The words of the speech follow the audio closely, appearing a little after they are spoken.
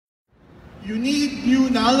You need new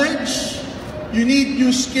knowledge. You need new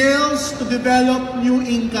skills to develop new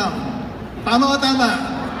income. Tama o tama?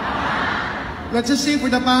 Let's just say for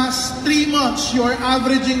the past 3 months, you are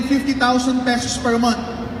averaging 50,000 pesos per month.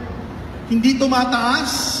 Hindi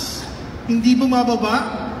tumataas, hindi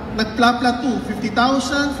bumababa, nagpla-plateau,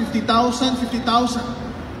 50,000, 50,000, 50,000.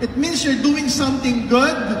 It means you're doing something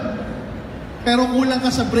good, pero kulang ka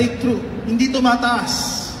sa breakthrough. Hindi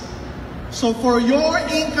tumataas. So for your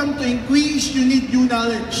income to increase, you need new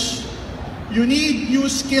knowledge. You need new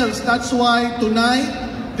skills. That's why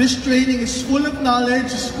tonight, this training is full of knowledge,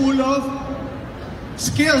 is full of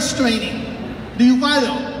skills training. Do you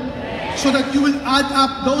follow? So that you will add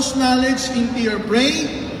up those knowledge into your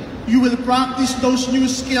brain. You will practice those new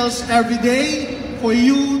skills every day for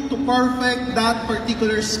you to perfect that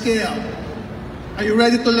particular skill. Are you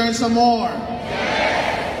ready to learn some more?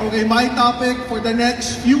 Okay, my topic for the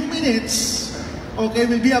next few minutes, okay,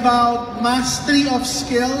 will be about mastery of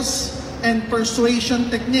skills and persuasion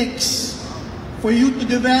techniques. For you to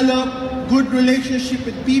develop good relationship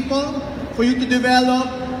with people, for you to develop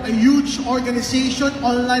a huge organization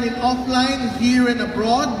online and offline, here and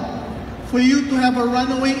abroad, for you to have a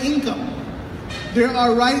runaway income. There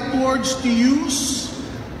are right words to use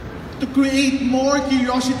to create more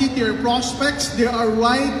curiosity to your prospects. There are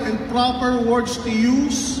right and proper words to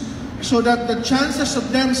use so that the chances of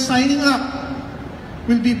them signing up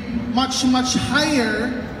will be much, much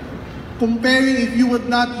higher comparing if you would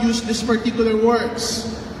not use these particular words.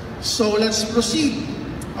 So let's proceed,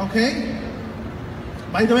 okay?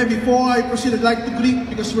 By the way, before I proceed, I'd like to greet,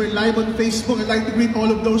 because we're live on Facebook, I'd like to greet all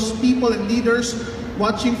of those people and leaders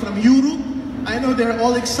watching from Europe. I know they're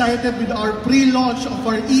all excited with our pre-launch of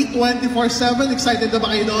our E24/7. Excited na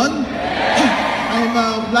ba kayo doon?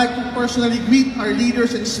 I'd like to personally greet our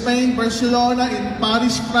leaders in Spain, Barcelona, in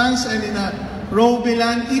Paris, France, and in Rome,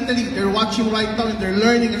 Milan, Italy. They're watching right now and they're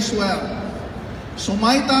learning as well. So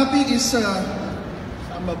my topic is,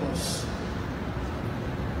 saan ba, boss?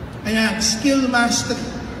 Ayan, skill mastery.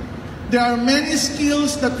 There are many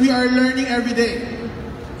skills that we are learning every day.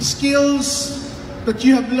 Skills that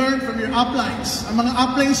you have learned from your uplines. Ang mga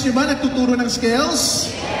uplines nyo ba nagtuturo ng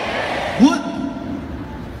skills? Good.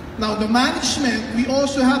 Now, the management, we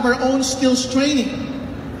also have our own skills training.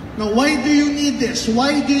 Now, why do you need this?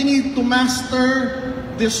 Why do you need to master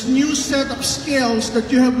this new set of skills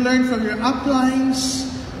that you have learned from your uplines,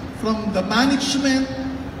 from the management?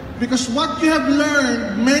 Because what you have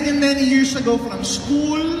learned many, many years ago from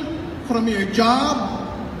school, from your job,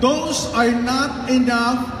 those are not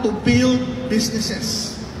enough to build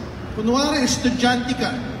businesses. Kunwari, estudyante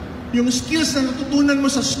ka. Yung skills na natutunan mo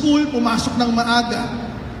sa school, pumasok ng maaga,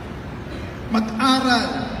 mag-aral,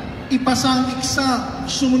 ipasa ang exam,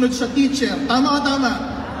 sumunod sa teacher. Tama o tama?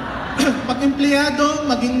 Pag-empleyado,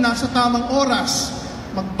 maging nasa tamang oras,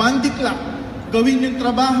 mag-bandiclap, gawin yung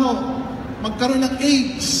trabaho, magkaroon ng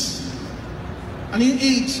aids. Ano yung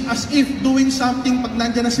aids? As if doing something pag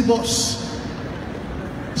nandyan na si boss.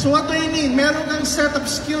 So what do I mean? Meron kang set of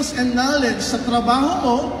skills and knowledge sa trabaho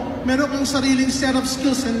mo, meron kang sariling set of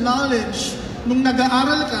skills and knowledge nung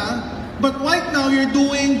nag-aaral ka, but right now you're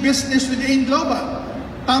doing business with AIM Global.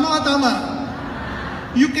 Tama o tama?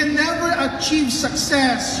 You can never achieve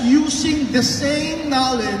success using the same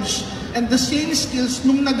knowledge and the same skills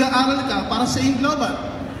nung nag-aaral ka para sa AIM Global.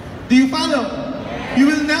 Do you follow? You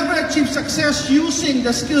will never achieve success using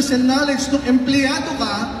the skills and knowledge nung empleyado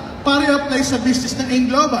ka para i-apply sa business ng AIM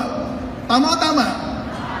Global. Tama o tama?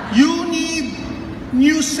 You need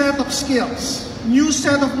new set of skills, new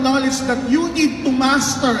set of knowledge that you need to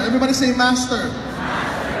master. Everybody say master.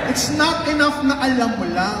 It's not enough na alam mo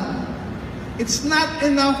lang. It's not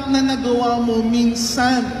enough na nagawa mo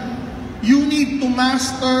minsan. You need to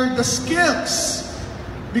master the skills.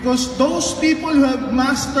 Because those people who have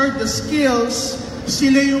mastered the skills,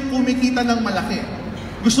 sila yung kumikita ng malaki.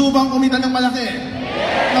 Gusto mo bang kumita ng malaki?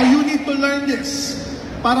 Now you need to learn this.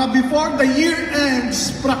 Para before the year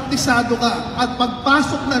ends, praktisado ka. At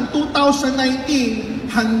pagpasok ng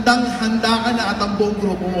 2019, handang-handa ka na at ang buong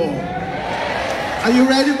grupo mo. Are you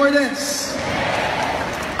ready for this?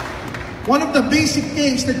 One of the basic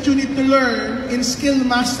things that you need to learn in skill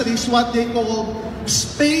mastery is what they call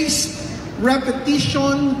spaced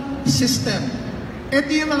repetition system. Ito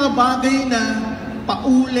yung mga bagay na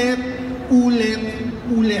paulit, ulit,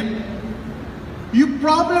 ulit. You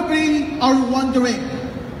probably are wondering,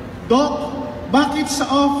 Doc, bakit sa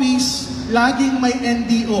office laging may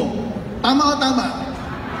NDO? Tama o tama?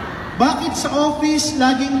 Bakit sa office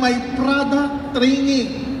laging may product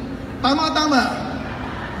training? Tama o tama?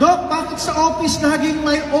 Doc, bakit sa office laging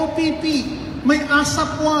may OPP, may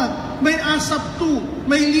ASAP 1, may ASAP 2,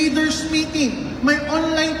 may leaders meeting, may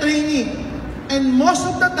online training. And most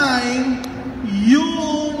of the time,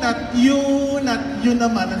 yun at yun at yun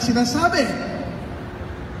naman ang sinasabi.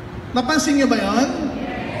 Napansin niyo ba yun?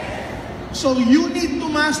 So you need to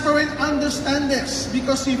master and understand this.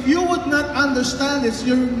 Because if you would not understand this,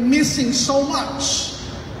 you're missing so much.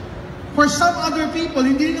 For some other people,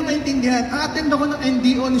 hindi nila maintindihan. Attend ako ng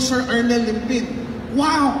NDO ni Sir Ernel Limpin.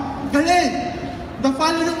 Wow! Galing! The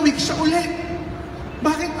following week siya uli.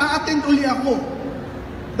 Bakit a-attend uli ako?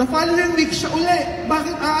 The following week siya uli.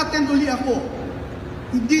 Bakit a-attend uli ako?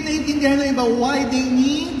 Hindi naiintindihan ng iba why they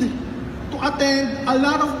need to attend a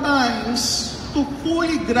lot of times to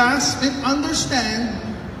fully grasp and understand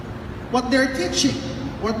what they're teaching,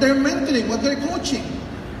 what they're mentoring, what they're coaching.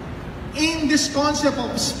 In this concept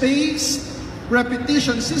of spaced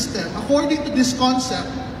repetition system, according to this concept,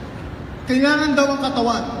 kailangan daw ang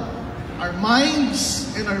katawan, our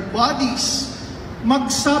minds and our bodies,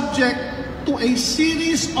 mag-subject to a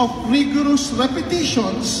series of rigorous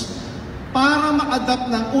repetitions para ma-adapt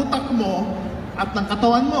ng utak mo at ng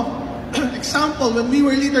katawan mo. Example, when we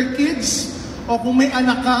were little kids, o kung may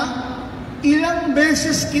anak ka, ilang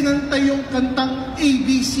beses kinanta yung kantang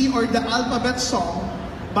ABC or the alphabet song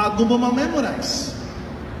bago mo ma-memorize?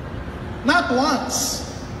 Not once.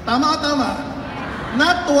 Tama o tama?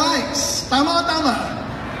 Not twice. Tama o tama?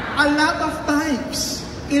 A lot of times.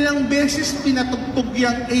 Ilang beses pinatugtog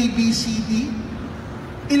yung ABCD?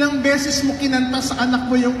 Ilang beses mo kinanta sa anak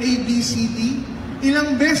mo yung ABCD?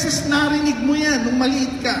 Ilang beses narinig mo yan nung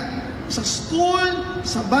maliit ka? Sa school,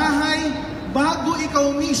 sa bahay, bago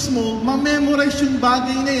ikaw mismo ma-memorize yung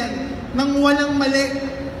bagay na yan nang walang mali.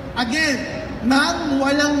 Again, nang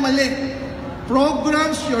walang mali.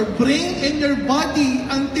 Programs your brain and your body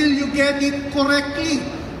until you get it correctly.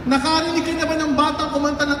 Nakarinig ka na ba ng batang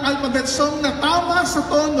kumanta ng alphabet song na tama sa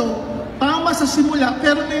tono, tama sa simula,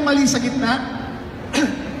 pero may mali sa gitna?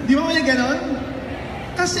 Di ba may ganon?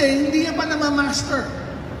 Kasi hindi niya pa na-master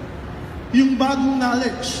yung bagong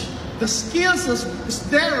knowledge. The skills is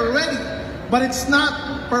there already, but it's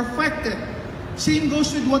not perfected. Same goes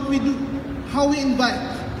with what we do. How we invite,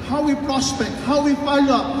 how we prospect, how we follow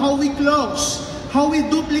up, how we close, how we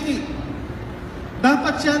duplicate.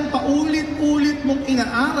 Dapat yan paulit-ulit mong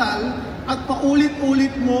inaaral at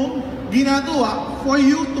paulit-ulit mong ginagawa for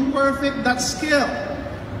you to perfect that skill.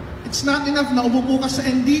 It's not enough na umupo ka sa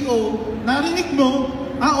NDO, narinig mo,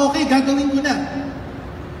 okay, gagawin ko na.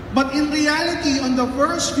 But in reality, on the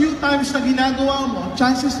first few times na ginagawa mo,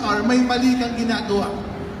 chances are may mali kang ginagawa.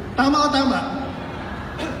 Tama o tama?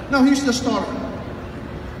 Now, here's the story.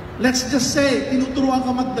 Let's just say, tinuturuan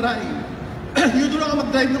ka mag-drive. Tinuturuan ka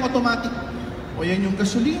mag-drive ng automatic. O yan yung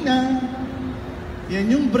gasolina,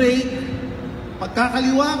 yan yung brake.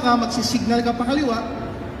 Pagkakaliwa ka, magsisignal ka pa kaliwa.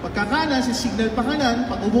 Pagkakanan, sisignal pa kanan.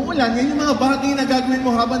 Pag umuulan, yan yung mga bagay na gagawin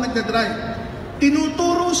mo habang nagda-drive.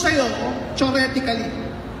 Tinuturo sa'yo, theoretically.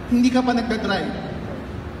 Hindi ka pa nagda-drive.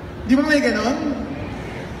 Di ba may ganon?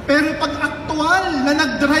 Pero pag aktual na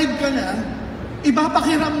nag-drive ka na, iba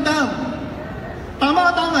pakiramdam. Tama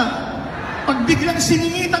o tama? Pag biglang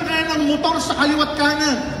siningitan ka na ng motor sa kaliwat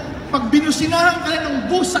kanan, pag binusinahan ka na ng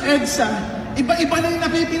bus sa EDSA, iba-iba na yung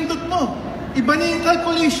napipindot mo. Iba na yung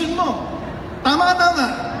calculation mo. Tama o tama?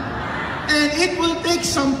 And it will take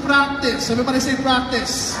some practice. Sabi pa rin say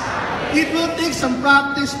practice. It will take some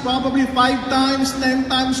practice, probably 5 times,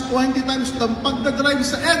 10 times, 20 times ng pagdadrive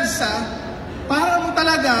sa EDSA para mo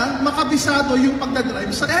talaga makabisado yung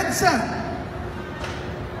pagdadrive sa EDSA.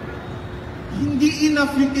 Hindi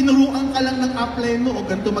enough yung tinuruan ka lang ng upline mo o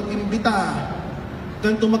ganito mag-imbita,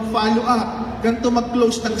 ganito mag-follow up, ganito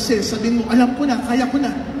mag-close ng sales. Sabihin mo, alam ko na, kaya ko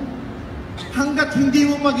na. Hanggat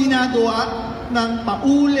hindi mo pa ginagawa ng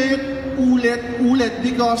paulit-ulit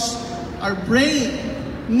because our brain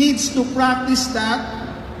needs to practice that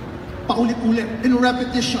paulit-ulit, in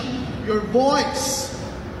repetition. Your voice,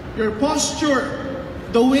 your posture,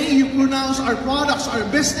 the way you pronounce our products, our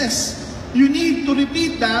business, you need to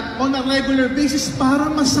repeat that on a regular basis para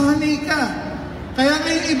masanay ka. Kaya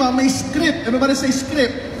ngayon iba, may script. Everybody say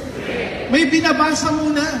script. May binabasa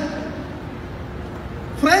muna.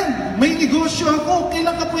 Friend, may negosyo ako.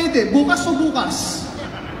 Kailan ka pwede? Bukas o bukas?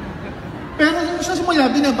 Pero sa simula,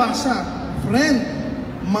 binabasa. Friend,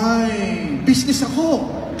 may business ako.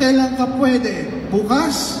 Kailan ka pwede?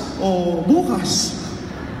 Bukas o bukas?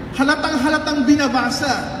 Halatang-halatang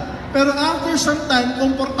binabasa. Pero after some time,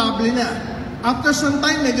 komportable na. After some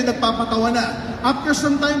time, medyo nagpapatawa na. After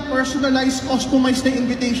some time, personalized, customized na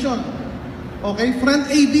invitation. Okay? Friend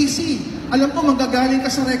ABC. Alam ko, magagaling ka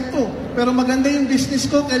sa recto. Pero maganda yung business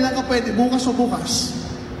ko. Kailan ka pwede? Bukas o bukas?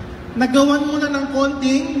 Nagawan mo na ng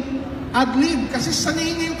konting Ad-lib, kasi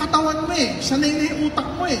sanay na yung katawan mo eh. Sanay na yung utak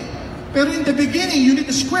mo eh. Pero in the beginning, you need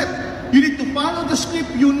a script. You need to follow the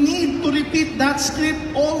script. You need to repeat that script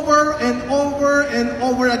over and over and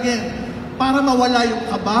over again. Para mawala yung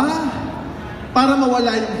kaba, para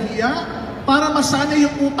mawala yung hiya, para masanay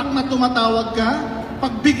yung utak na tumatawag ka.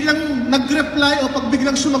 Pag biglang nag-reply o pag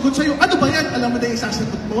biglang sumagot sa'yo, ano ba yan? Alam mo na yung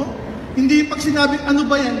isasagot mo? Hindi yung pag sinabing, ano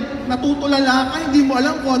ba yan? Natutulala ka, hindi mo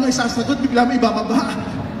alam kung ano isasagot, bigla mo ibababa.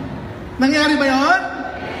 Nangyari ba yan?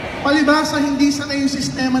 Palibhasa, hindi sanay yung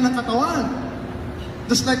sistema ng katawan.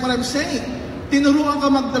 Just like what I'm saying, tinuruan ka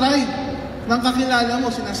mag-drive ng kakilala mo,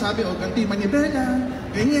 sinasabi, o ganti manibela,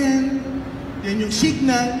 ganyan, yan yung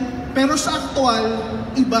signal. Pero sa actual,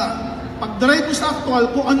 iba. Pag-drive mo sa actual,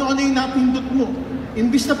 kung ano-ano yung napindot mo.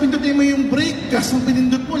 Imbis na pindutin mo yung brake, gas ang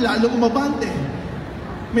pinindot mo, lalo umabante.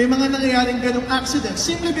 May mga nangyayaring ganong accident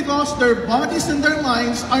simply because their bodies and their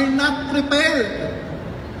minds are not prepared.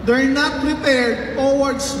 They're not prepared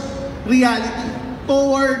towards reality,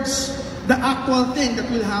 towards the actual thing that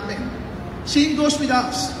will happen. Same goes with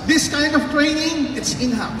us. This kind of training, it's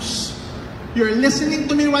in-house. You're listening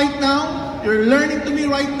to me right now. You're learning to me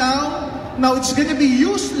right now. Now, it's going to be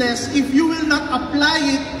useless if you will not apply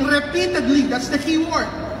it repeatedly. That's the key word.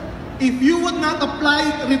 If you would not apply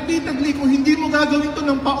it repeatedly, kung hindi mo gagawin ito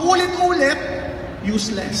ng paulit-ulit,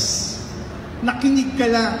 useless. Nakinig ka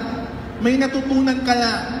lang. May natutunan ka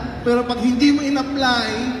lang. Pero pag hindi mo in-apply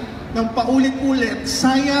ng paulit-ulit,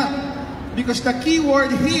 sayang. Because the key word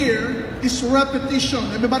here is repetition.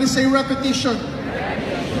 Everybody say repetition.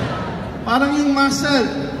 Parang yung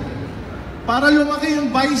muscle. Para lumaki yung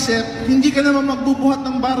bicep, hindi ka naman magbubuhat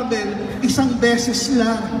ng barbell, isang beses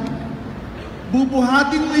lang.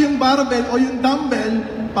 Bubuhatin mo yung barbell o yung dumbbell,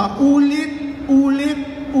 paulit-ulit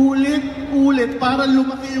para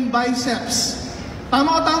lumaki yung biceps. Tama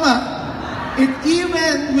o tama? It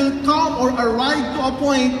even will come or arrive to a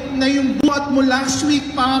point na yung buhat mo last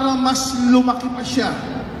week para mas lumaki pa siya.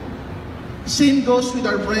 Same goes with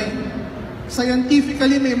our brain.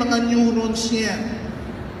 Scientifically, may mga neurons yan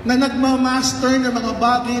na nagmamaster ng mga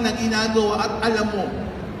bagay na ginagawa at alam mo.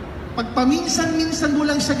 Pag paminsan-minsan mo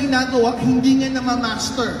lang siya ginagawa, hindi niya na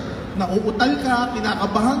ma-master. Nauutal ka,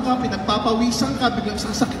 kinakabahan ka, pinagpapawisan ka, biglang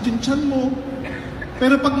sasakit yung tiyan mo.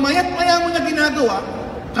 Pero pag mayat-maya mo na ginagawa,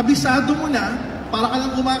 kabisado mo na, para ka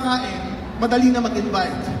lang kumakain, madali na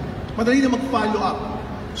mag-invite. Madali na mag-follow up.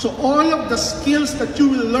 So all of the skills that you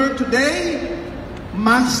will learn today,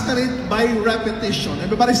 master it by repetition.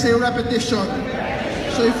 Everybody say repetition.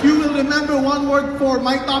 So if you will remember one word for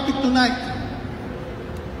my topic tonight,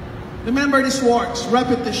 remember these words,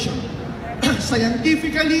 repetition.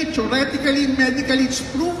 Scientifically, theoretically, medically, it's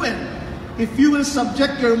proven. If you will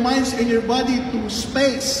subject your minds and your body to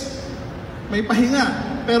space, may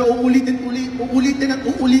pahinga, pero uulitin at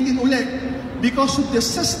uulitin ulit. Because of the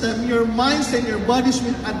system, your minds and your bodies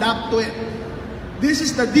will adapt to it. This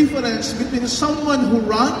is the difference between someone who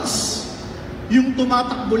runs, yung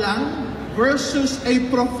tumatakbo lang, versus a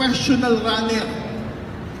professional runner.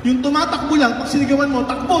 Yung tumatakbo lang, pag sinigawan mo,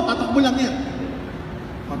 takbo, tatakbo lang yan.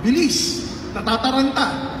 Mabilis, natataranta,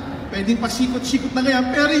 pwedeng pasikot-sikot na ganyan.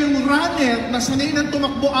 Pero yung runner na sanay ng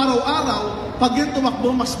tumakbo araw-araw, pag yan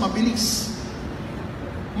tumakbo, mas mabilis.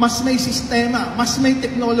 Mas may sistema, mas may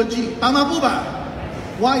technology. Tama po ba?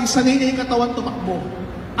 Why? Sanay na yung katawan tumakbo.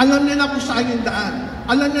 Alam niya na kung saan yung daan.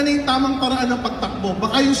 Alam niya na yung tamang paraan ng pagtakbo.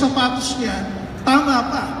 Baka yung sapatos niya, tama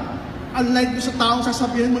pa. Unlike sa taong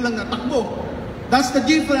sasabihin mo lang na takbo. That's the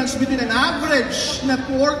difference between an average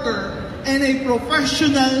networker and a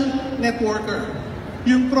professional networker.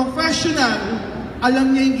 Yung professional,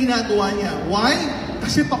 alam niya yung ginagawa niya. Why?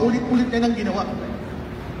 Kasi paulit-ulit niya nang ginawa.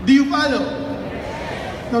 Do you follow?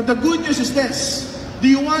 Now, the good news is this. Do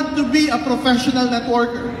you want to be a professional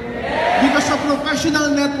networker? Because a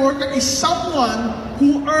professional networker is someone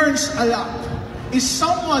who earns a lot. Is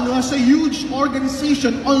someone who has a huge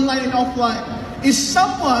organization online and offline. Is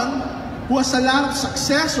someone who has a lot of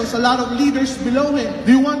success, who has a lot of leaders below him.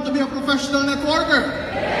 Do you want to be a professional networker?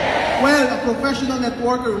 Well, a professional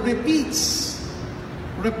networker repeats,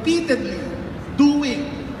 repeatedly, doing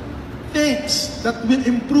things that will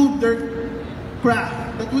improve their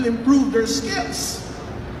craft, that will improve their skills.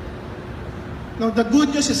 Now, the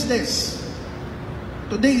good news is this.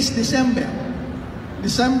 Today is December.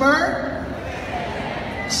 December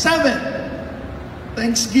 7.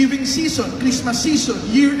 Thanksgiving season, Christmas season,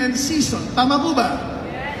 year-end season. Tama po ba?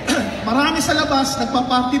 Marami sa labas,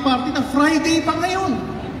 nagpa-party-party na Friday pa ngayon.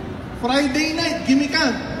 Friday night,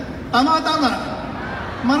 gimikan. Tama.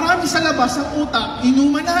 Marami sa labas ang utak,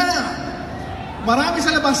 inuman na. Marami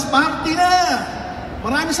sa labas, party na.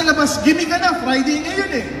 Marami sa labas, gimikan na. Friday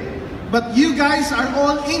ngayon eh. But you guys are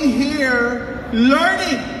all in here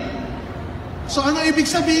learning. So ano ibig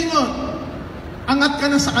sabihin nun? Angat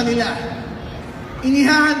ka na sa kanila.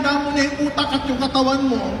 Inihahanda mo na yung utak at yung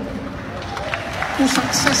katawan mo to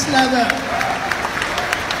success level.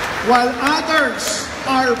 While others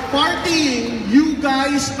are partying, you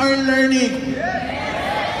guys are learning.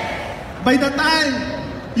 By the time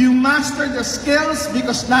you master the skills,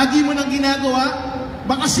 because lagi mo nang ginagawa,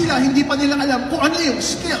 baka sila hindi pa nila alam kung ano yung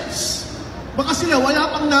skills. Baka sila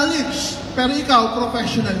wala pang knowledge, pero ikaw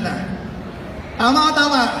professional na. Tama o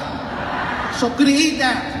tama? So create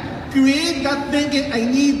that. Create that thinking, I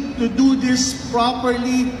need to do this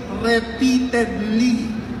properly, repeatedly.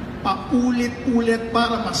 Paulit-ulit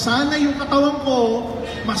para masana yung katawan ko,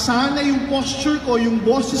 masana yung posture ko, yung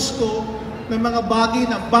boses ko, ng mga bagay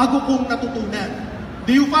na bago kong natutunan.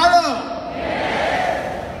 Do you follow?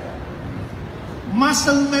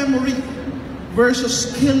 Muscle memory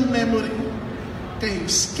versus skill memory. Okay,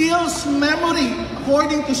 skills memory,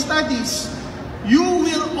 according to studies, you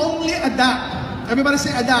will only adapt. Everybody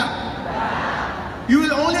say adapt. You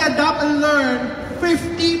will only adapt and learn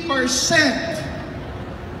 50%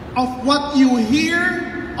 of what you hear,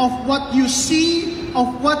 of what you see,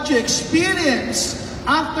 of what you experience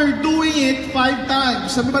after doing it 5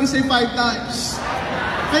 times. Everybody say 5 times.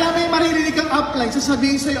 Kaya may maririnig kang upline,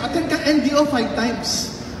 sasabihin sa'yo, attend kang NDO 5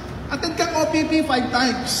 times. Attend kang OPP 5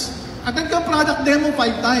 times. Attend kang product demo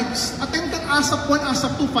 5 times. Attend kang ASAP 1,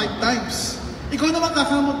 ASAP 2 5 times. Ikaw naman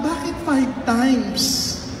kakamot, bakit 5 times?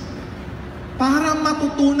 Para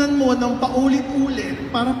matutunan mo ng paulit-ulit,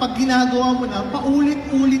 para pag ginagawa mo na,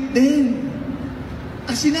 paulit-ulit din.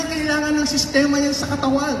 Kasi na kailangan ng sistema yan sa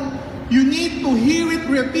katawan. You need to hear it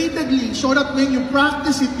repeatedly so that when you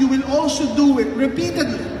practice it, you will also do it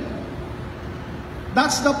repeatedly.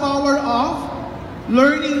 That's the power of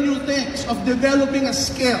learning new things, of developing a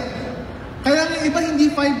skill. Kaya yung iba hindi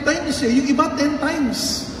 5 times yung iba 10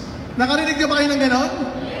 times. Nakarinig na ba kayo ng ganon?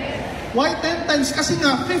 Why 10 times? Kasi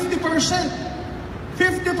nga, 50%.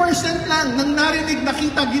 50% lang ng narinig,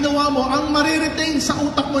 nakita, ginawa mo, ang mariretain sa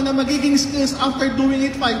utak mo na magiging skills after doing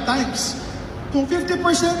it 5 times. Kung 50%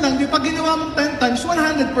 lang, di pag ginawa mong 10 times,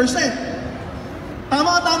 100%. Tama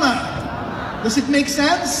o tama? Does it make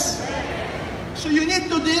sense? So you need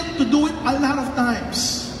to do it a lot of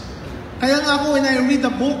times. Kaya nga ako, when I read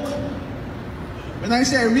a book, when I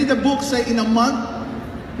say I read a book, say in a month,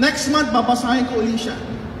 next month, babasahin ko ulit siya.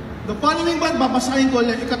 The following month, babasahin ko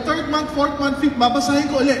ulit. Ika-3rd month, 4th month, 5th, babasahin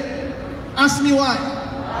ko ulit. Ask me why.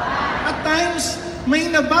 At times, may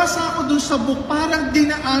nabasa ako dun sa book, parang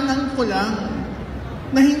dinaanan ko lang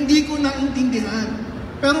na hindi ko naintindihan.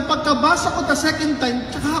 Pero pagkabasa ko the second time,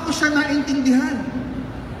 tsaka ako siya naintindihan.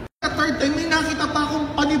 The third time, may nakita pa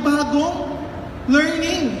akong panibagong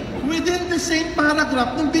learning within the same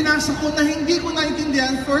paragraph nung binasa ko na hindi ko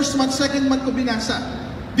naintindihan, first month, second month ko binasa.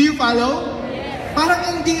 Do you follow?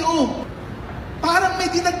 Parang hindi Parang may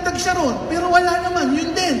dinagdag siya ron, pero wala naman,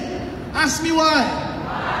 yun din. Ask me why.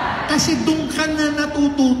 Kasi doon ka na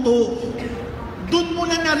natututo. Doon mo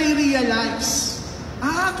na nare-realize.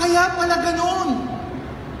 Kaya pala ganun.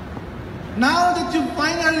 Now that you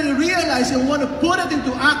finally realize and want to put it into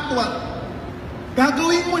actual,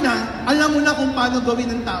 gagawin mo na, alam mo na kung paano gawin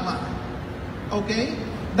ng tama. Okay?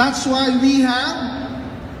 That's why we have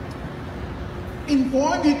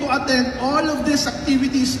informed you to attend all of these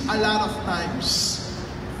activities a lot of times.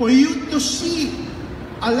 For you to see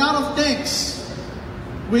a lot of things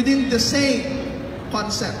within the same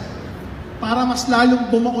concept. Para mas lalong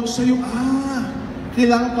bumakon sa'yo,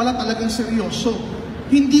 kailangan pala talagang seryoso.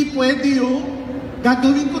 Hindi pwede yung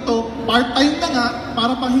gagawin ko to, part-time na nga,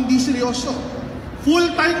 para pang hindi seryoso.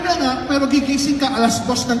 Full-time na nga, pero gigising ka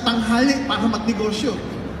 2:00 ng tanghali para magnegosyo.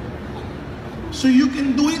 So you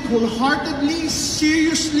can do it wholeheartedly,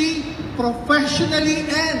 seriously, professionally,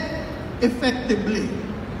 and effectively.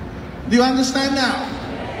 Do you understand now?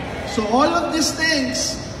 So all of these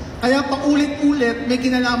things, kaya paulit-ulit, may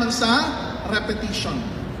kinalaman sa repetition.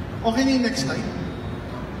 Okay na yung next slide?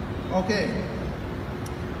 Okay.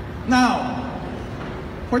 Now,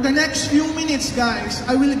 for the next few minutes, guys,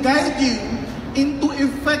 I will guide you into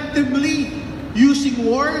effectively using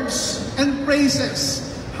words and phrases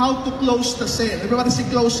how to close the sale. Everybody say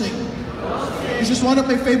closing. This is one of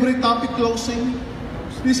my favorite topic, closing.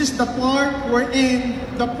 This is the part wherein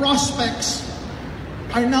the prospects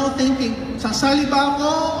are now thinking, sasali ba ako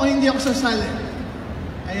o hindi ako sasali?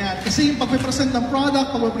 Ayan. Kasi yung pag-represent ng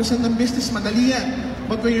product, pag-represent ng business, madali yan.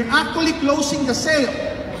 But when you're actually closing the sale,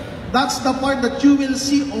 that's the part that you will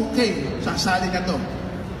see, okay, sasali ka to.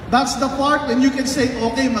 That's the part when you can say,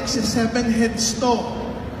 okay, magsi 7 heads to.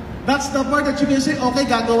 That's the part that you can say, okay,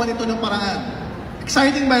 gagawa nito ng paraan.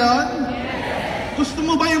 Exciting ba yun? Yes. Gusto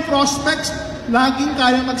mo ba yung prospects laging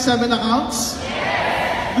kaya mag-7 accounts?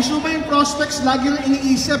 Yes. Gusto mo ba yung prospects laging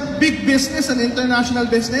iniisip big business and international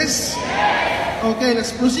business? Yes. Okay,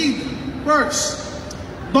 let's proceed. First,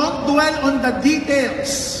 don't dwell on the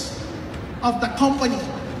details of the company.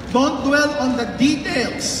 Don't dwell on the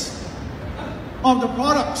details of the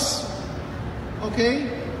products. Okay?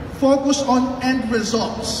 Focus on end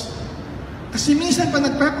results. Kasi minsan pa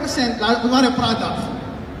nagpe-present, kunwari product,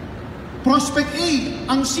 prospect A,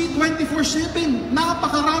 ang C24/7,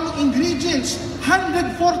 napakaraming ingredients,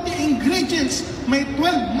 140 ingredients, may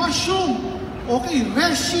 12 mushroom, okay,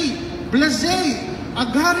 reishi, blase,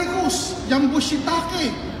 agaricus, jumbo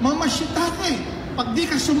shiitake, mama shiitake, pag di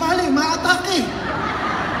ka sumali, maatake.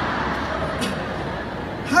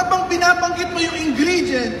 Habang binabanggit mo yung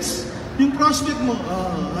ingredients, yung prospect mo,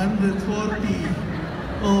 140,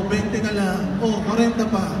 20 na lang, 40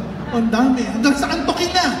 pa, ang dami, hanggang sa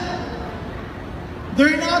antokin na.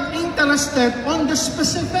 They're not interested on the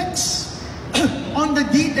specifics, on the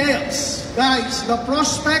details. Guys, the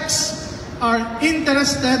prospects are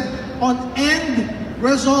interested on end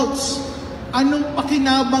results. Anong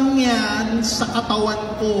pakinabang yan sa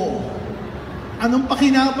katawan ko? Anong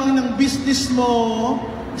pakinabang ng business mo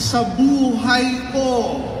sa buhay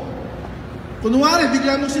ko? Kunwari,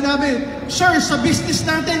 bigla mong sinabi, sir, sa business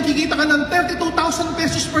natin, kikita ka ng 32,000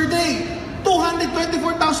 pesos per day,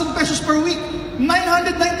 224,000 pesos per week,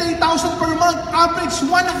 998,000 per month, average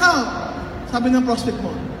 1 account. Sabi ng prospect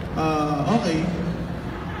mo, okay.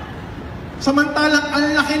 Samantalang ang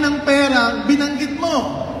laki ng pera, binanggit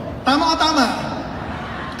mo. Tama o tama?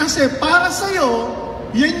 Kasi para sa'yo,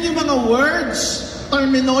 yan yung mga words,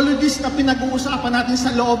 terminologies na pinag-uusapan natin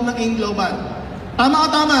sa loob ng AIM Global. Tama o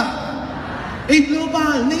tama? AIM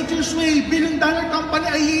Global, Nature's Way, $1 billion company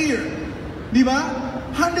a year. Di ba?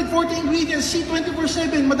 140 ingredients,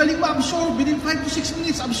 C24/7, madaling ma-absorb, within 5 to 6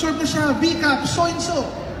 minutes, absorb na siya, VCAP, so and so.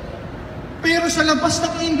 Pero sa labas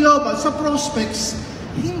ng AIM Global, sa prospects,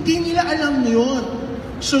 hindi nila alam yun.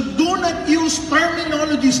 So do not use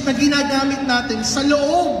terminologies na ginagamit natin sa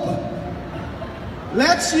loob.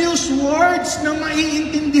 Let's use words na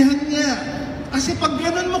maiintindihan niya. Kasi pag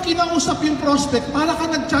ganun mo kinausap yung prospect, para ka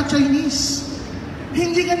nagcha-Chinese.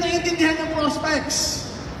 Hindi ka naiintindihan ng prospects.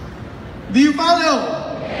 Do you follow?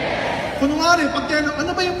 Yes. Kunwari, pag tinanong,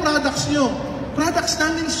 ano ba yung products nyo? Products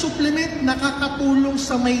namin supplement, nakakatulong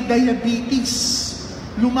sa may diabetes.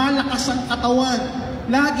 Lumalakas ang katawan.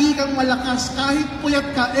 Lagi kang malakas, kahit puyat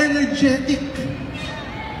ka, energetic.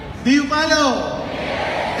 Do you follow?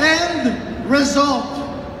 Yes. And result.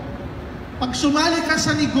 Pag sumali ka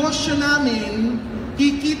sa negosyo namin,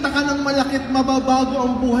 kikita ka ng malaki at mababago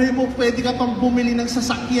ang buhay mo, pwede ka pang bumili ng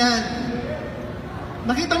sasakyan.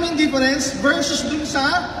 Nakita mo yung difference versus dun sa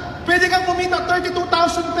pwede kang kumita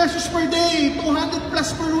 32,000 pesos per day, 200 plus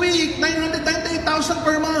per week, 998,000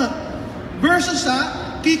 per month. Versus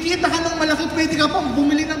kikita ka ng malaki, pwede ka pang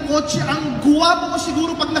bumili ng kotse. Ang guwapo mo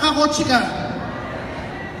siguro pag nakakotse ka.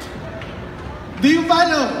 Do you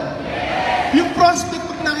follow? Yes. Yung prospect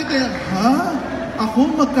pag nakita yan, ako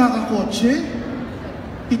magkakakotse?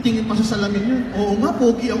 Titingin pa sa salamin yun. Oo nga,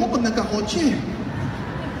 pogi ako pag nagkakotse.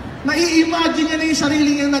 Nai-imagine niya na yung sarili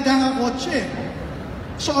niya nagkakakotse.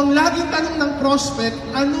 So ang laging tanong ng prospect,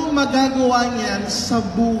 ano magagawa niyan sa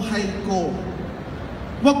buhay ko?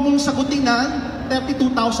 Huwag mong sagutin ng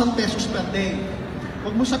 32,000 pesos per day.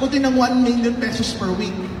 Huwag mong sagutin ng 1 million pesos per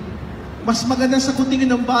week. Mas maganda sagutin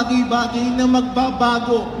ng bagay-bagay na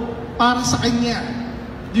magbabago para sa kanya.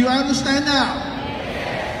 Do you understand now?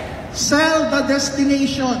 Sell the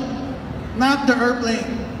destination, not the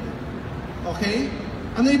airplane. Okay?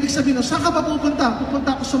 Ano ibig sabihin? Saan ka ba pupunta?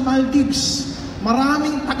 Pupunta ako sa Maldives.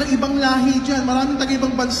 Maraming taga-ibang lahi dyan, maraming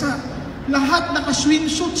taga-ibang bansa. Lahat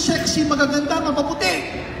naka-swimsuit, sexy, magaganda,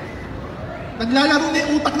 mapaputi. Naglalaro na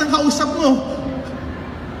yung utak ng kausap mo.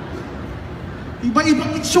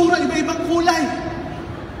 Iba-ibang itsura, iba-ibang kulay.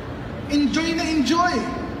 Enjoy na enjoy.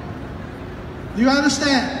 Do you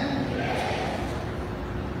understand?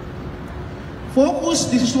 Focus,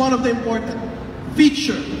 this is one of the important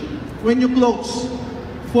feature when you close.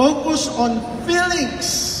 Focus on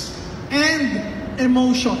feelings and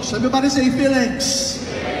emotions. Everybody say feelings.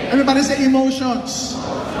 Everybody say emotions.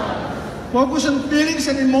 Focus on feelings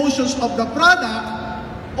and emotions of the product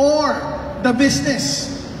or the business.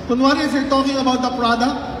 Kunwari, if you're talking about the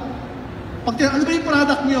product, ano ba yung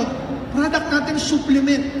product nyo? Product natin,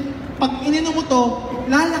 supplement. Pag ininom mo to,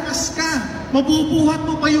 lalakas ka. Mabubuhat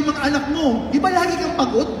mo pa yung mga anak mo. Di ba lagi kang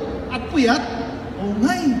pagod at puyat? Oo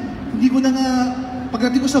nga eh. Hindi ko na nga,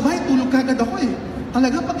 pagdating ko sa bahay, tulog kagad ako eh.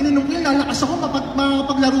 Talaga, pag ininom ko yun, lalakas ako,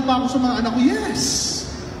 makapaglaro pa ako sa mga anak ko. Yes!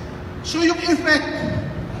 So yung effect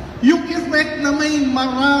na may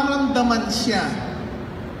mararamdaman siya.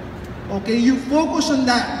 Okay, you focus on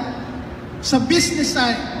that. Sa business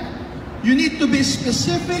side, you need to be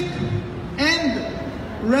specific and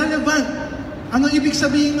relevant. Ano ibig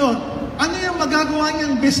sabihin nun? Ano yung magagawa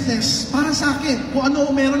niyang business para sa akin? Kung ano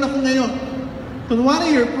meron ako ngayon.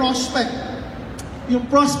 Kunwari, your prospect. Yung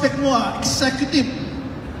prospect mo, executive.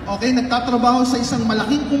 Okay, nagtatrabaho sa isang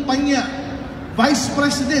malaking kumpanya. Vice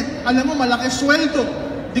President. Alam mo, malaki sweldo.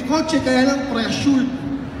 Di kotse, kaya lang pressured.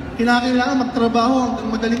 Kinakailangan magtrabaho hanggang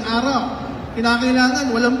madaling araw.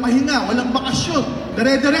 Kinakailangan walang pahinga, walang bakasyon.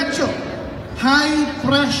 Dire-diretso.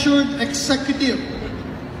 High-pressured executive.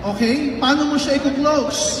 Okay? Paano mo siya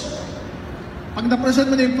i-close? Pag na-present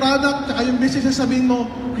mo na yung product, saka yung business, sabihin mo,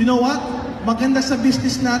 you know what? Maganda sa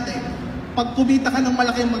business natin. Pag kumita ka ng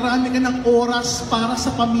malaki, marami ka ng oras para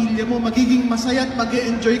sa pamilya mo. Magiging masaya at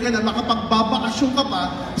mag-e-enjoy ka na makapagbabakasyon ka pa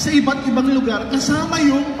sa iba't ibang lugar kasama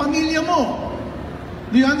yung pamilya mo.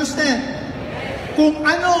 Do you understand? Kung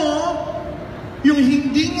ano yung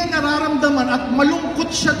hindi niya nararamdaman at malungkot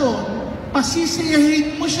siya doon,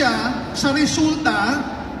 pasisiyahin mo siya sa resulta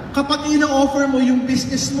kapag ina-offer mo yung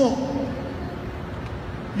business mo.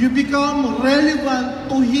 You become relevant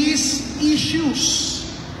to his issues.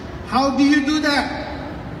 How do you do that?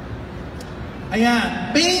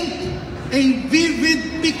 Ayan, paint a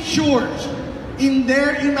vivid picture in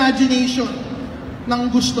their imagination ng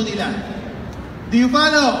gusto nila. Do you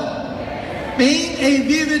follow? Paint a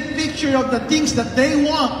vivid picture of the things that they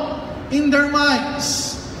want in their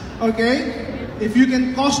minds. Okay? If you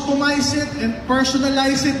can customize it and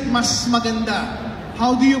personalize it, mas maganda.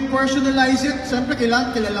 How do you personalize it? Siyempre,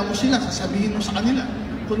 kailangan kilala mo sila, sasabihin mo sa kanila.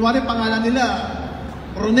 Kunwari, pangalan nila,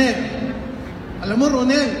 Ronel. Alam mo,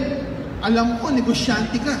 Ronel, alam ko,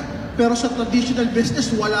 negosyante ka. Pero sa traditional business,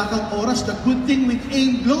 wala kang oras. The good thing with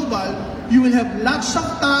AIM Global, you will have lots of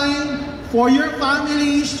time for your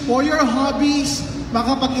families, for your hobbies,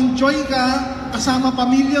 makapag-enjoy ka, kasama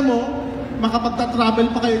pamilya mo, makapagta-travel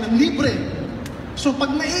pa kayo ng libre. So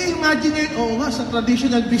pag mai-imagine, oo nga, sa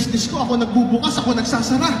traditional business ko, ako nagbubukas, ako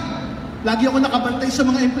nagsasara. Lagi ako nakabantay sa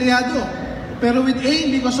mga empleyado. Pero with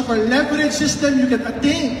AIM, because of our leverage system, you can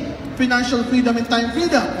attain financial freedom and time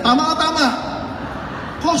freedom. Tama o tama?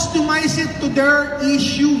 Customize it to their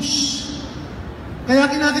issues. Kaya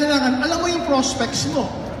kinakailangan, alam mo yung prospects mo.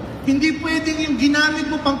 Hindi pwedeng yung ginamit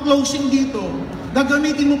mo pang closing dito,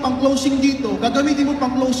 gagamitin mo pang closing dito, gagamitin mo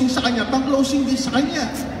pang closing sa kanya, pang closing din sa kanya.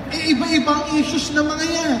 Eh, iba-ibang issues na mga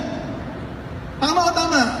yan. Tama o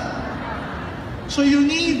tama? So you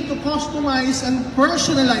need to customize and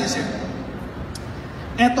personalize it.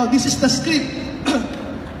 Eto, this is the script.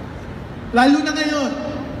 Lalo na ngayon,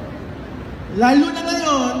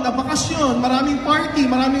 na bakasyon, maraming party,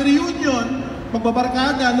 maraming reunion,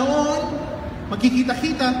 magbabarkada noon,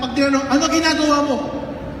 magkikita-kita, pag tinanong, ano ginagawa mo?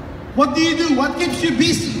 What do you do? What keeps you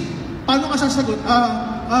busy? Paano ka sasagot?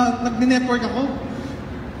 Nag-network ako.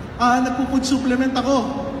 Nagpo-food supplement ako.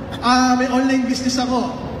 May online business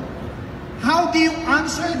ako. How do you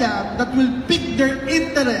answer that will pique their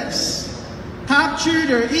interest, capture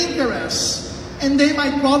their interest, and they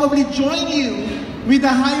might probably join you with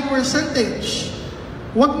a high percentage?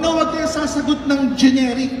 Huwag kayo sasagot ng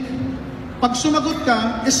generic. Pag sumagot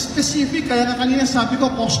ka, specific, kaya nga kanina sabi ko,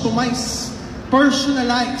 customize,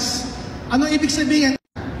 personalize. Ano ibig sabihin?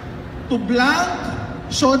 To blank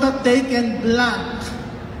so that they can blank.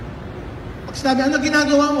 Pag sinabi, ano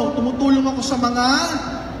ginagawa mo? Tumutulong ako sa mga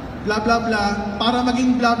blah blah blah para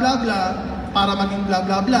maging blah blah blah para maging blah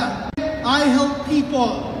blah blah. I help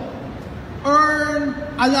people earn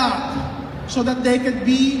a lot so that they can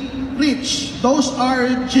be rich. Those are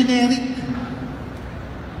generic.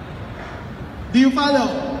 Do you follow?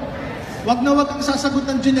 Wag kang sasagot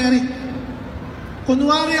ng generic.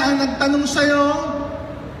 Kunwari, ang nagtanong sa'yo,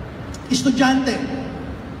 estudyante.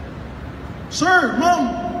 Sir, ma'am,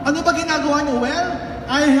 ano ba ginagawa niyo? Well,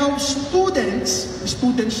 I help students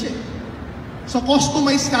siya. So,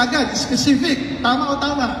 customize ka agad, specific. Tama o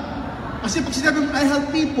tama? Kasi pag sinabi mo, I help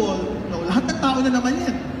people, no, lahat ng tao na naman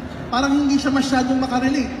yan. Parang hindi siya masyadong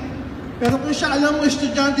makarelate. Pero kung siya, alam mo,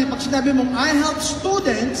 estudyante, pag sinabi mong, I help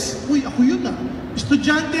students, uy, ako yun ah.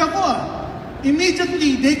 Estudyante ako ah.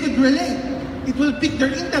 Immediately, they could relate. It will pique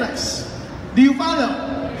their interest. Do you follow?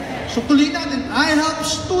 So tuloy natin, I help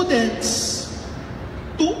students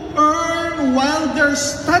to earn while they're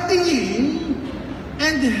studying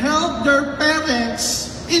and help their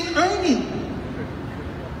parents in earning.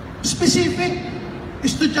 Specific.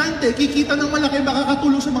 Estudyante, kikita ng malaki,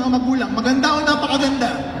 makakatulong sa mga magulang. Maganda o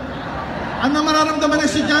napakaganda? Ano mararamdaman ng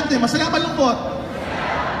estudyante? Masaya, malungkot?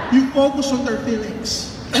 You focus on their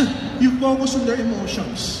feelings. You focus on their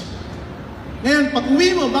emotions. Ngayon, pag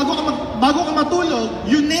uwi mo, bago ka matulog,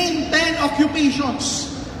 you name 10 occupations.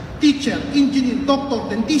 Teacher, engineer, doctor,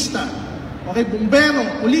 dentista, okay,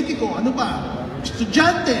 bumbero, politiko, ano pa?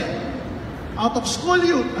 Estudyante, out of school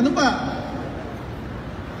youth, ano pa?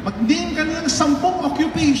 Mag-name ka ng 10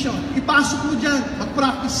 occupation, ipasok mo dyan,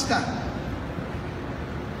 mag-practice ka.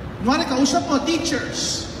 Kunwari, kausap mo,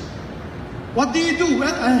 teachers. What do you do?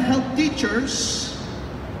 Well, I help teachers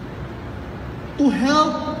to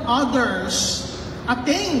help others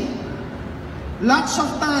attain lots of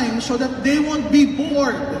time so that they won't be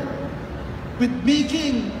bored with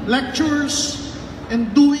making lectures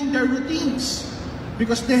and doing their routines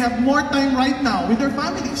because they have more time right now with their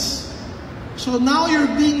families. So now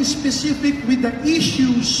you're being specific with the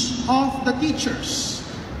issues of the teachers.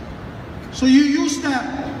 So you use that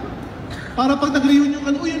para pag nag-reunion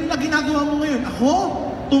ka, uy, ano na ginagawa mo ngayon? Ako,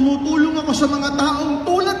 tumutulong ako sa mga taong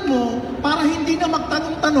tulad mo para hindi na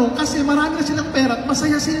magtanong-tanong kasi marami na silang pera at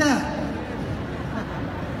masaya sila.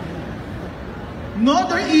 Know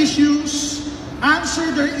their issues,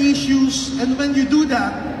 answer their issues, and when you do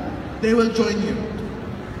that, they will join you.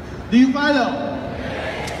 Do you follow?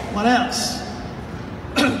 What else?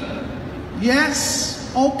 Yes,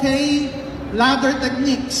 okay, ladder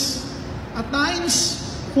techniques. At times,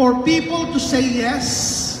 for people to say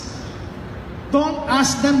yes, don't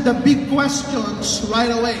ask them the big questions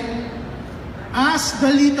right away. Ask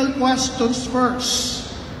the little questions first,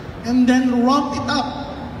 and then ramp it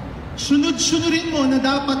up. Sunod-sunurin mo na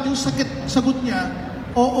dapat yung sagot niya,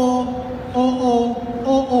 oo, oo,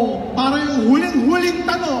 oo. Para yung huling-huling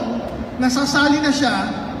tanong, nasasali na siya,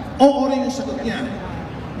 oo rin yung sagot niya.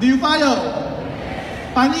 Do you follow?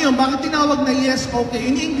 Paano yun? Bakit tinawag na yes, okay?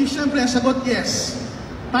 In English, siyempre, ang sagot yes.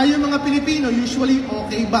 Tayo mga Pilipino, usually,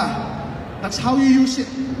 okay ba? That's how you use it.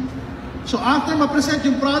 So after ma-present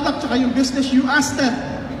yung product tsaka yung business, you ask them,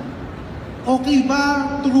 okay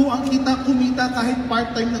ba turuan kita kumita kahit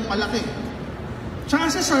part-time ng malaki?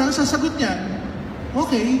 Chances are, ang sasagot niyan,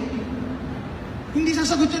 okay. Hindi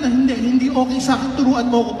sasagot niya na, hindi okay sa akin turuan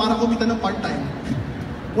mo ko para kumita ng part-time.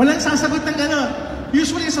 Walang sasagot ng gano'n.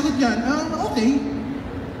 Usually, ang sagot niyan, okay.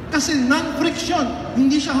 Kasi non-friction,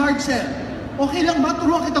 hindi siya hard sell. Okay lang ba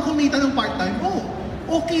turuan kita kumita ng part-time? Oo.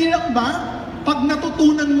 Okay lang ba pag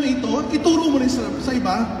natutunan mo ito, ituro mo rin sa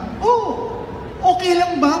iba? Oo. Okay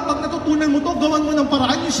lang ba pag natutunan mo to, gawan mo ng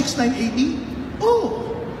paraan yung 6980? Oo.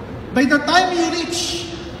 By the time you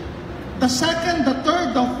reach the second, the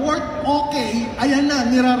third, the fourth, okay, ayan na,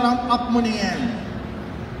 niraramp up mo na yan.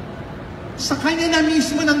 Sa kanya na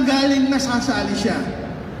mismo nang galing nasasali siya.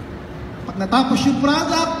 Pag natapos yung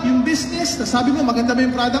product, yung business, nasabi mo, maganda ba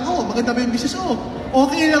yung product? Oo. Maganda ba yung business? Oo.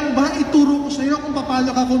 Okay lang ba ituro ko sa iyo kung paano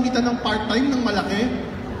ka kumita ng part-time ng malaki?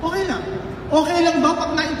 Okay lang. Okay lang ba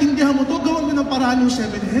pag naintindihan mo to, gawin mo ng paraan yung 7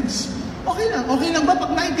 heads? Okay lang. Okay lang ba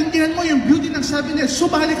pag naintindihan mo yung beauty ng 7 heads,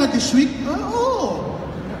 sumali ka this week? Oo.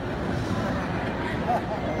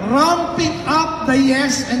 Ramping up the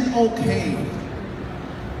yes and okay.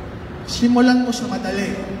 Simulan mo sa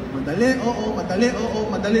madali. Madali, oo, madali, oo,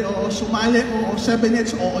 madali, oo, sumali, oo, 7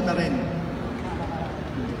 heads, oo na rin.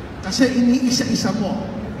 Kasi iniisa-isa mo.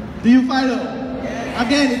 Do you follow?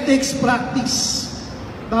 Again, it takes practice.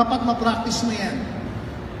 Dapat ma-practice mo yan.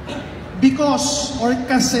 Because, or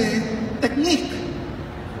kasi, technique.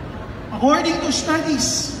 According to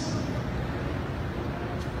studies,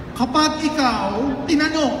 kapag ikaw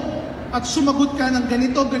tinanong at sumagot ka ng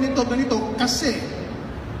ganito, ganito, ganito, kasi,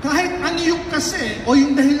 kahit ano yung kasi o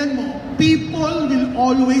yung dahilan mo, people will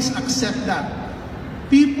always accept that.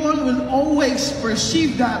 People will always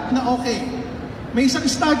perceive that na okay. May isang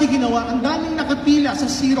study ginawa, ang daming nakapila sa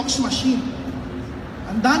Xerox machine.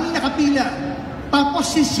 Ang daming nakapila. Tapos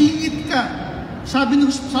sisingit ka. Sabi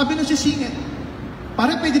nung sisingit,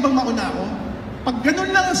 pare, pwede bang mauna ako? Pag ganun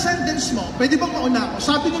lang ang sentence mo, pwede bang mauna ako?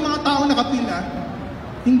 Sabi ng mga tao nakapila,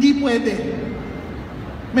 hindi pwede.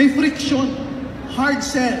 May friction, hard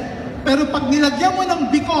sell. Pero pag nilagyan mo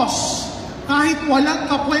ng because, kahit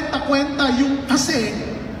walang kakwenta-kwenta yung kasi,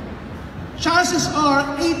 chances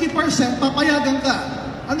are 80% papayagan ka.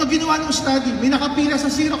 Ano ginawa ng study? May nakapila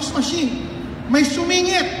sa Xerox machine. May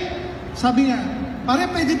sumingit. Sabi niya, pare,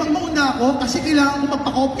 pwede bang mauna ako kasi kailangan ko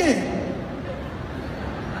magpakopya eh.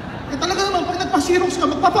 Eh talaga naman, pag nagpa-Xerox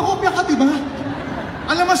ka, magpapakopya ka, diba?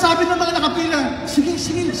 Alam mo, sabi ng mga nakapila, sige,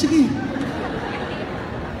 sige, sige.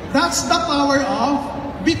 That's the power of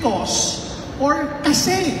because or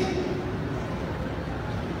kasi.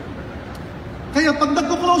 Kaya pag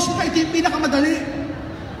nagpo-closing ka, ito yung pinakamadali.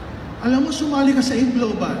 Alam mo, sumali ka sa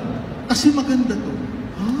Global. Kasi maganda to.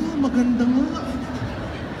 Maganda nga.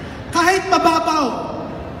 Kahit mababaw,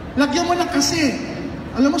 lagyan mo ng kasi.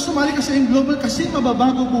 Alam mo, sumali ka sa global kasi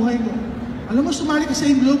mababago buhay mo. Alam mo, sumali ka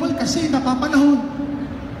sa global kasi napapanahon.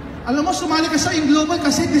 Alam mo, sumali ka sa global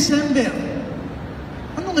kasi December.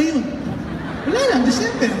 Ano ngayon? Wala lang,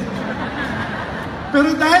 December.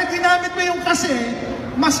 Pero dahil ginamit mo yung kasi,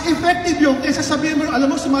 mas effective yun kaysa sabihin mo,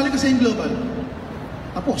 alam mo, sumali ka sa global.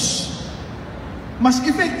 Tapos, mas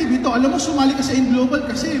effective ito. Alam mo, sumali ka sa global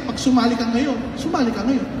kasi pag sumali ka ngayon, sumali ka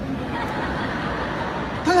ngayon.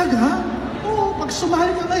 Talaga? Oo, pag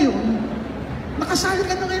sumali ka ngayon, nakasali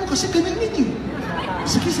ka na ngayon kasi ganun yun eh.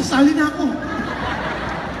 Sige, sasali na ako.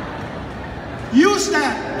 Use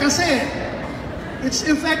that kasi it's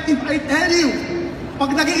effective, I tell you.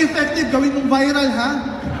 Pag naging effective, gawin mong viral, ha?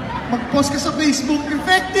 Mag-post ka sa Facebook,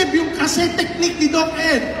 effective yung kasi technique ni Doc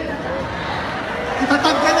Ed.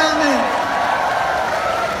 Itatag ka namin.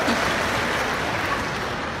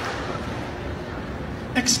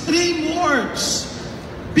 Extreme words.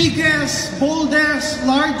 Biggest, boldest,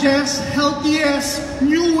 largest, healthiest,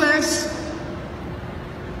 newest,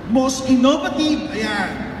 most innovative.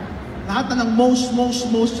 Ayan. Lahat na ng most,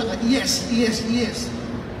 saka yes.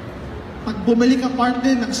 Pag bumalik ka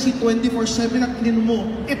partner ng C24/7 at ininom mo,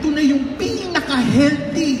 ito na yung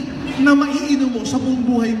pinaka-healthy na maiinom mo sa buong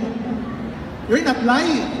buhay mo. You're not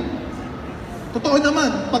lying. Totoo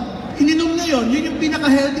naman, pag ininom niya yun yung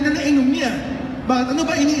pinaka-healthy na nainom niya. Bakit? Ano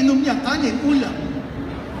ba iniinom niya? Kanin, ulam.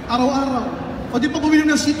 Araw-araw. O di pa buminom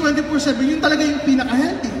ng C24/7, yun talaga yung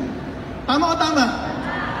pinaka-healthy. Tama o tama?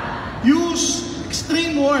 Use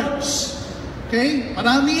extreme words. Okay?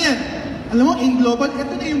 Marami yan. Alam mo, in global,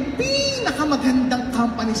 ito na yung pinakamagandang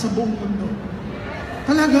company sa buong mundo.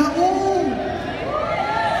 Talaga? Oo.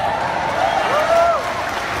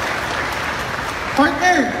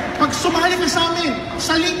 Partner, pag sumali ka sa amin,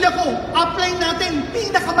 sa linya ko, apply natin,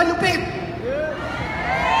 pinakamalupit.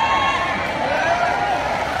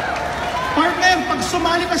 Partner, pag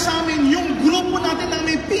sumali ka sa amin, yung grupo natin na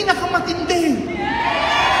may pinakamatindi.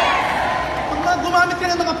 Pag gumamit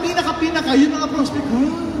ka ng mga pinaka, yung mga prospect,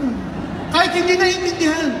 kahit hindi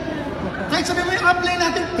naiintindihan, kahit sabi mo yung apply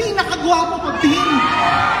natin, pinakagwapo pagtingin.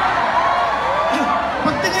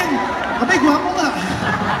 Pagtingin, abay, gwapo nga.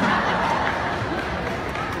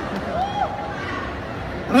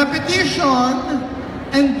 Repetition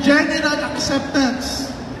and general acceptance.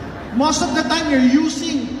 Most of the time, you're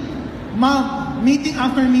using meeting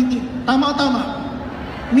after meeting. Tama o tama?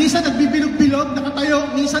 Minsan nagbibilog-bilog,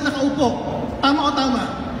 nakatayo, minsan nakaupo. Tama o tama?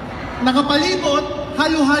 Nakapalibot,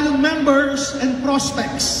 halo-halong members and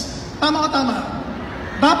prospects. Tama o tama?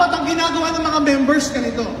 Dapat ang ginagawa ng mga members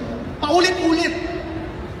ganito, paulit-ulit.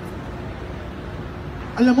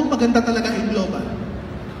 Alam mo, maganda talaga yung global.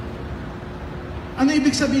 Ano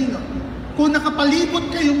ibig sabihin no? Kung nakapalibot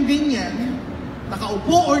kayong ganyan,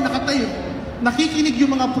 nakaupo or nakatayo, nakikinig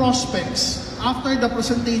yung mga prospects after the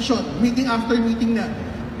presentation, meeting after meeting na,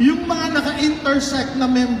 yung mga naka-intersect na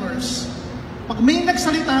members, pag may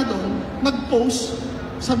nagsalita doon, nag-post,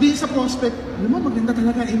 sabihin sa prospect, alam mo, maganda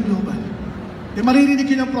talaga yung global. Di maririnig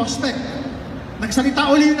yun ang prospect.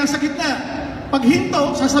 Nagsalita uli yung nasa gitna. Pag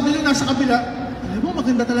hinto, sasabihin yung nasa kabila, alam mo,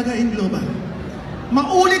 maganda talaga yung global.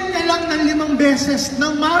 Maulit ka lang ng 5 beses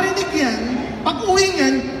nang marinig yan, pag uwi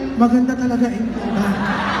yan, maganda talaga yung global.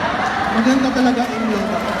 Maganda talaga yung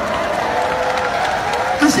global.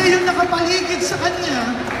 Kasi yung nakapaligid sa kanya,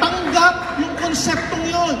 tanggap yung konseptong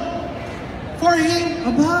yun. For him,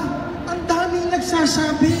 aba, ang daming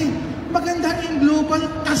nagsasabi, maganda yung global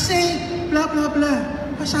kasi blah blah blah.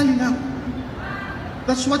 Kasali na.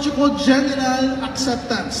 That's what you call general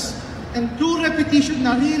acceptance. And through repetition,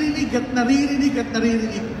 naririnig at naririnig at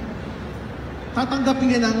naririnig.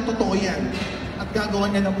 Tatanggapin niya ng totoo yan at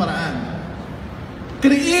gagawa niya ng paraan.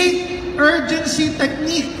 Create urgency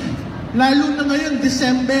technique. Lalo na ngayon,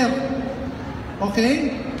 December.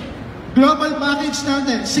 Okay? Global package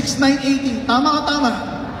natin, 6,980. Tama o tama?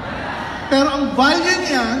 Pero ang value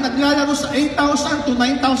niya, naglalaro sa 8,000 to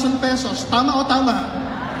 9,000 pesos. Tama o tama?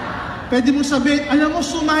 Pwede mo sabihin, alam mo,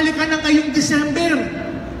 sumali ka na ngayong December.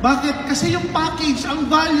 Bakit? Kasi yung package, ang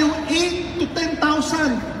value 8 to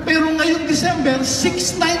 10,000. Pero ngayong December,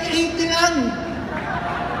 6,980 lang.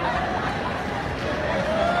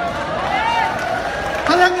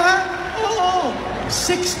 Talaga? Oo.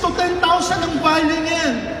 6 to 10,000 ang value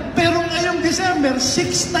niyan. Pero ngayong December,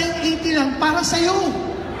 6,980 lang para sa'yo.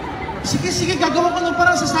 Sige, gagawa ko ng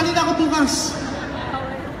parang sasali na ako bukas.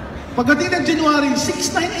 Pagdating ng January,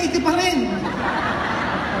 6,980 pa rin.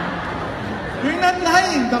 You're not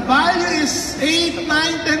lying. The value is 8,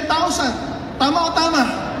 9, 10,000. Tama o tama?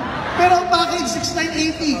 Pero ang package,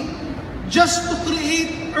 6,980. just to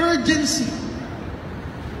create urgency,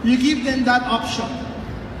 you give them that option.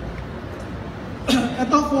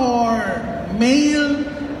 Ito for male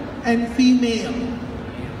and female.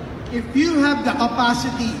 If you have the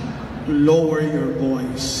capacity to lower your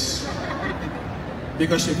voice,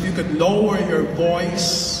 because if you can lower your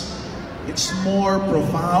voice, it's more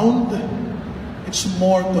profound, it's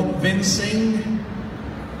more convincing,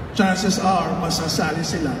 chances are masasali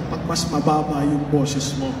sila pag mas mababa yung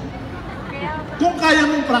boses mo. Kung kaya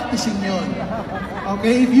mong practicing yun.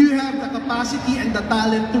 Okay? If you have the capacity and the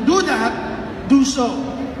talent to do that, do so.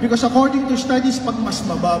 Because according to studies, pag mas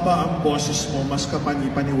mababa ang boses mo, mas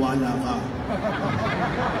kapani-paniwala ka.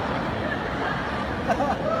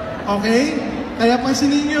 Okay? Kaya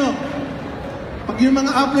pansinin nyo, pag yung mga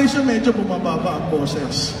affiliation medyo bumababa ang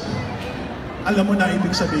boses, alam mo na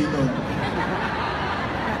ibig sabihin nun.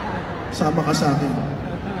 Sama ka sa akin.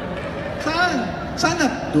 Saan?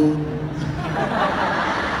 Sana? Doon.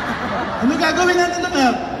 Ano gagawin natin ng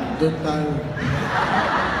app? Doon tayo.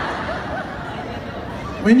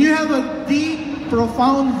 When you have a deep,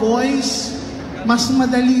 profound voice, mas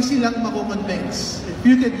madali silang makukonvince. If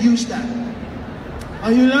you could use that.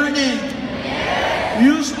 Are you learning? Yes.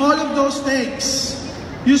 Use all of those things.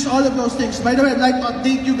 Use all of those things. By the way, I'd like to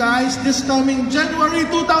update you guys. This coming January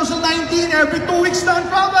 2019, every 2 weeks na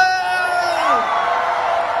travel!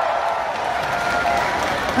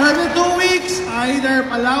 Every 2 weeks, either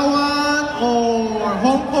Palawan or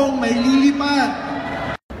Hong Kong may lilipad.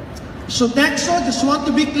 So Dexo, just want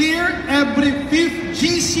to be clear, every 5th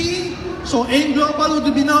GC, so AIM Global would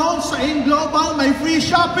be known, sa AIM Global may free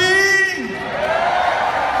shopping!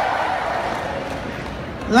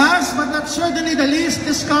 Last but not certainly the least,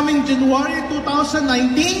 this coming January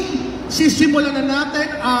 2019, sisimulan na natin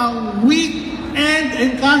ang weekend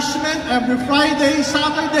encashment every Friday,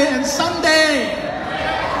 Saturday, and Sunday.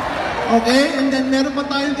 Okay? And then meron pa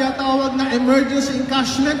tayong tinatawag na emergency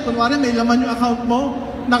encashment. Kunwari may laman yung account mo,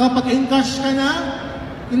 nakapag-encash ka na,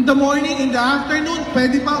 in the morning, in the afternoon,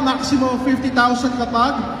 pwede pa maximum of 50,000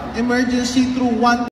 kapag emergency through one